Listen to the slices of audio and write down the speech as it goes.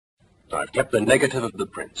I've kept the negative of the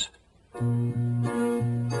prints.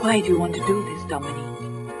 Why do you want to do this,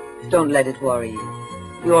 Dominique? Don't let it worry you.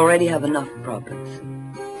 You already have enough problems.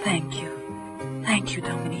 Thank you. Thank you,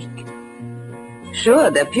 Dominique.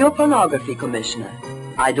 Sure, they're pure pornography, Commissioner.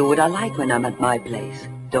 I do what I like when I'm at my place.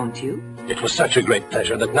 Don't you? It was such a great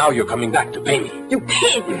pleasure that now you're coming back to pay me. You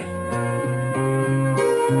pig!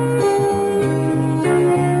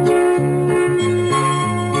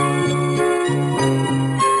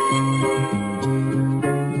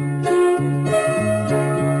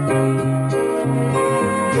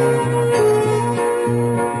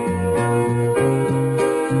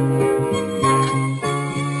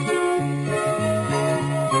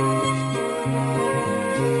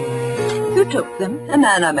 Took them. A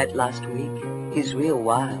man I met last week. He's real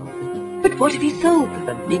wild. But what if he sold them?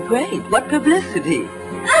 That'd be great. What publicity?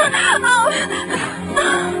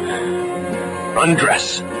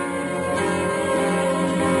 Undress.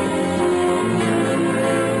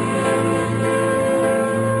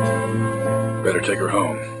 Better take her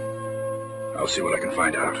home. I'll see what I can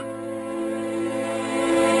find out.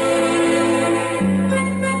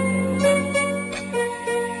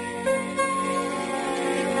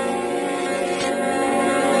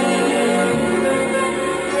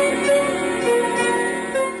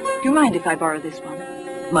 Do you mind if I borrow this one?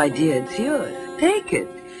 My dear, it's yours. Take it,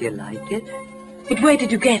 if you like it. But where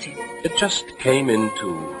did you get it? It just came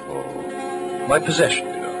into my possession,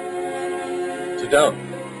 you know. Sit down.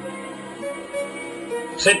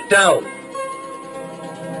 Sit down.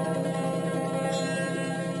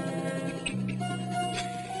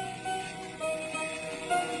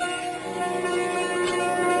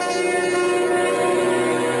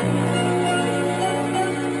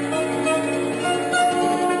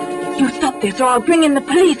 You stop this or I'll bring in the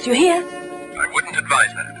police, you hear? I wouldn't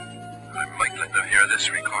advise that. I might let them hear this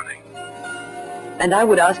recording. And I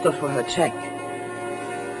would ask her for her check.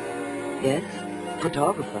 Yes,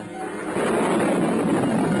 photographer.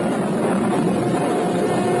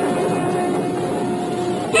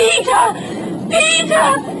 Peter!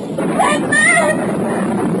 Peter! That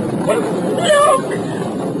man! What?